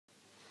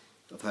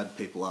I've had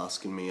people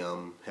asking me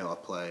how I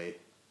play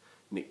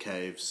Nick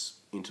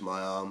Cave's Into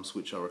My Arms,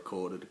 which I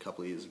recorded a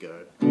couple of years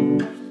ago.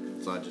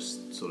 So I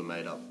just sort of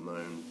made up my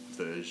own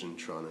version,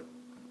 trying to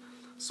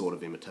sort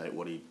of imitate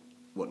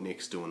what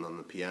Nick's doing on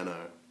the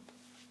piano.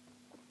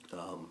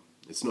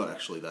 It's not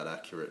actually that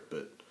accurate,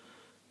 but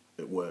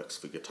it works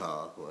for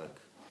guitar.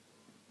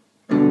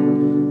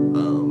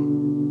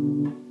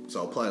 So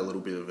I'll play a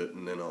little bit of it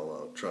and then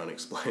I'll try and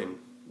explain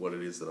what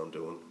it is that I'm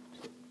doing.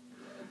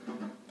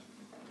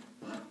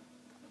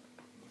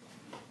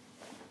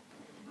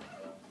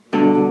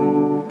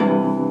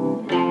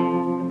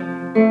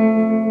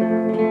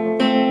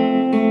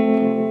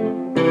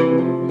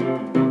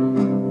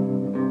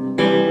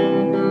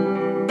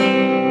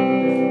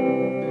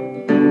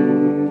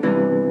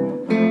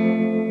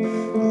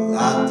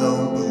 I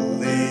don't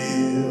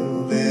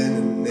believe in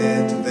an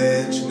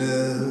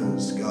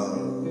interventionist God.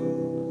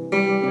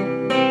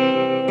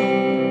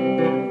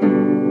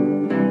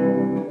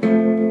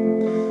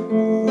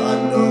 I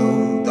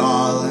know,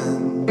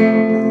 darling,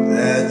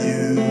 that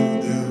you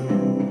do.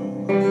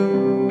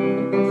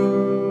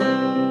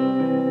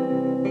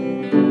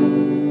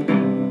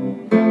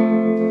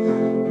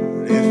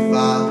 But if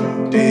I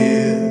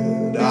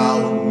did, I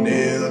would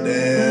kneel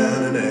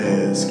down and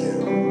ask him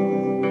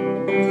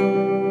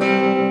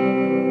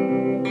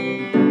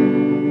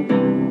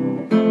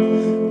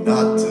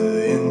not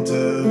to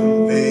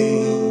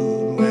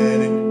intervene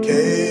when it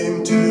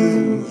came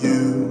to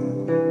you.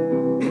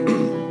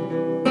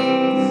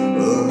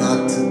 Well,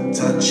 not to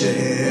touch your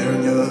hair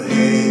and your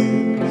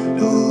head,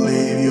 to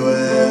leave you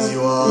as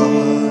you are.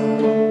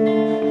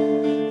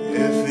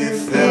 If he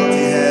felt he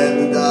had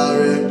to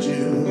direct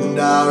you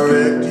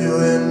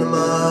into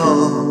my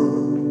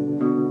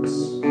arms,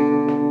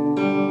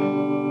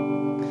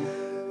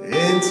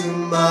 into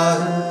my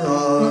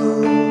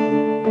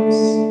arms,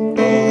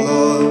 oh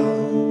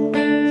Lord,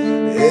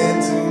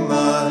 into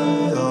my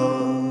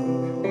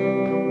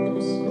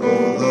arms,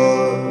 oh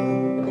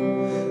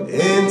Lord,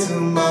 into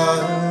my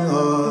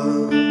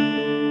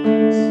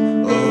arms,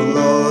 oh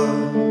Lord,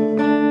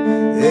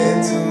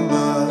 into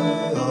my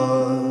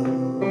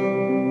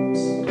arms.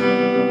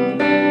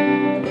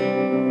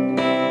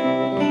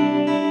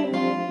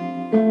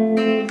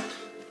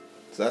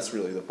 So that's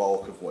really the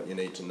bulk of what you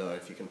need to know.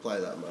 If you can play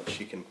that much,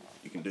 you can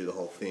do the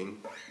whole thing.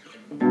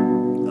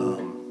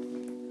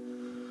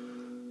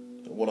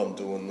 What I'm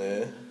doing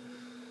there,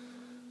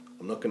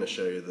 I'm not going to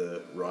show you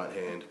the right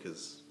hand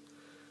because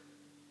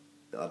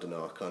I don't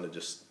know, I kind of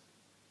just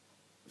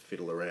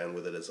fiddle around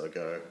with it as I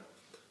go.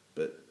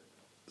 But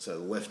so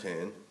the left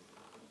hand,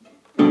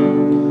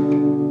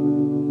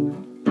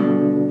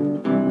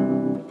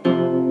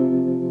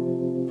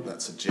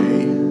 that's a G,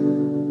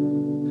 and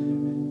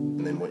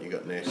then what you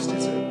got next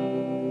is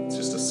it's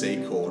just a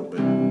C chord,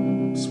 but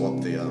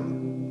swap the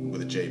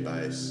with a G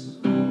bass.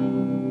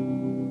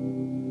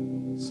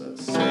 So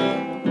it's C,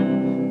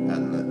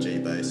 adding that G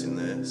bass in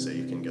there, so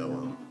you can go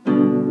on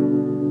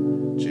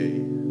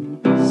G,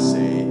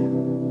 C.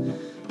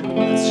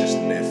 That's just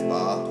an F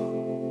bar,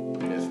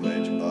 F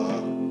major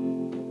bar,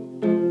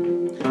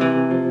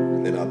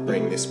 and then I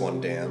bring this one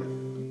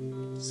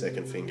down,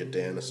 second finger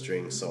down a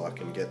string, so I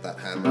can get that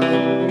hammer.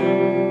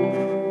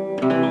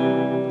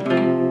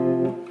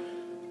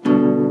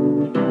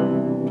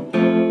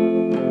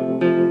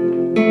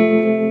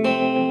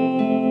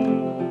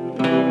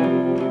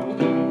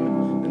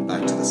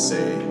 C,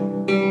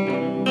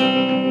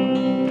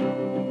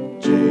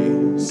 G,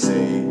 C,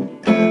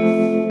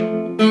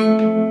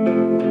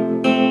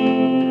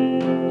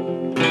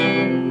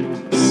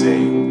 F, C,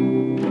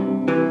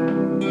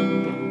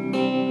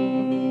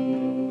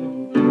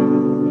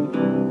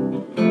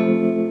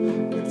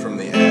 and from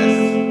the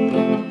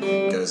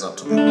F goes up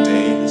to the D.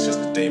 It's just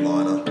a D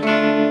minor.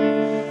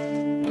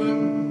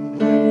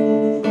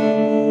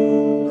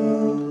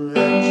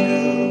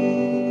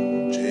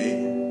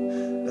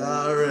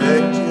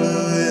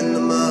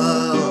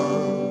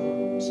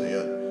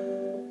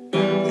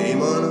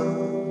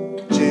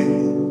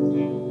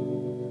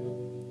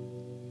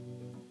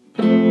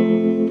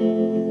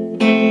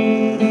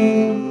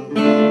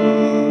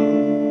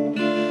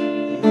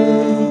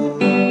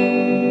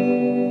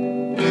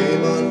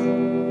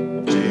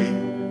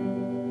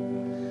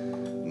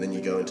 Then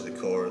you go into the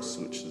chorus,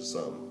 which is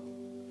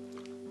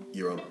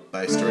you're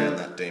based around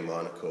that D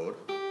minor chord,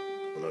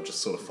 and I'm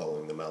just sort of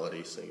following the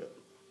melody. So you got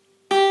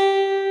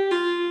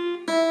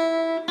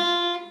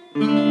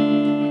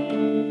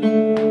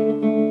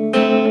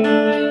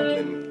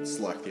then it's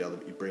like the other.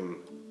 You bring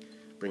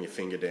your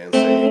finger down so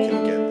you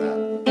can get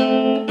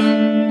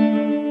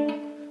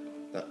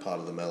that part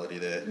of the melody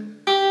there.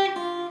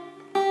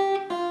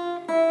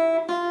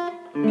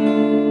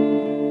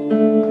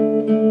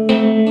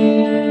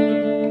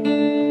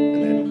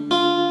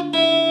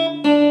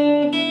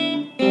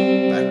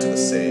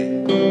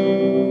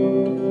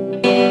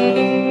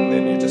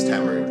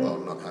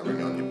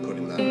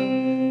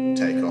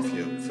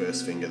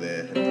 First finger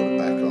there and put it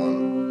back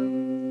on.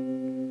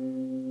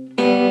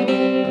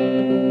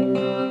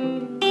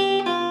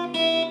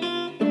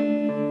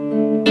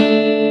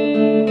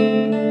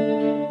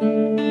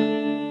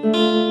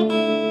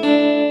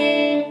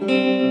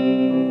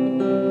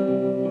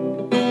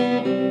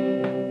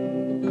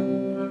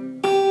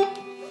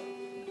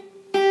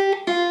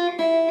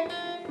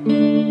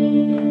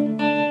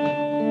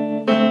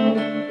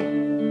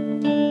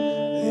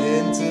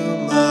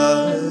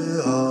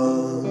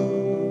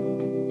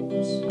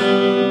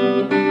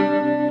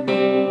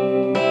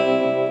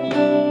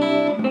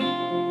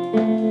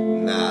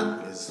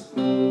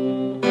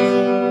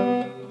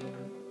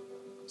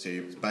 So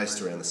it's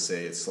based around the C.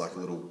 It's like a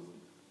little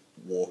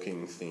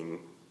walking thing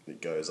that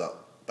goes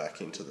up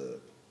back into the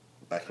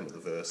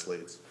verse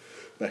leads,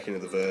 back into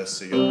the verse.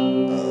 So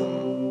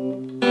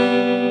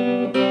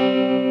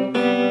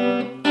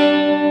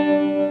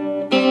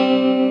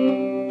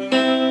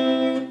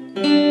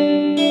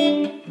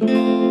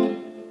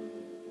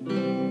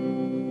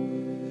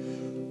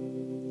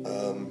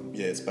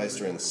yeah, it's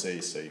based around the C.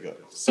 So you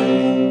got C.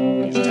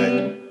 You just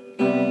take.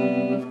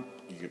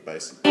 You could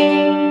basically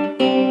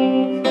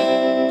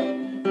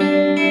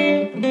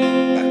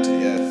back to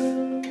the F.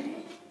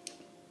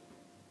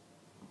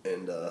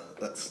 And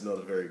that's not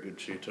a very good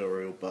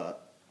tutorial,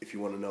 but if you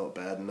want to know it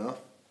bad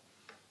enough,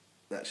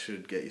 that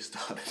should get you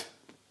started.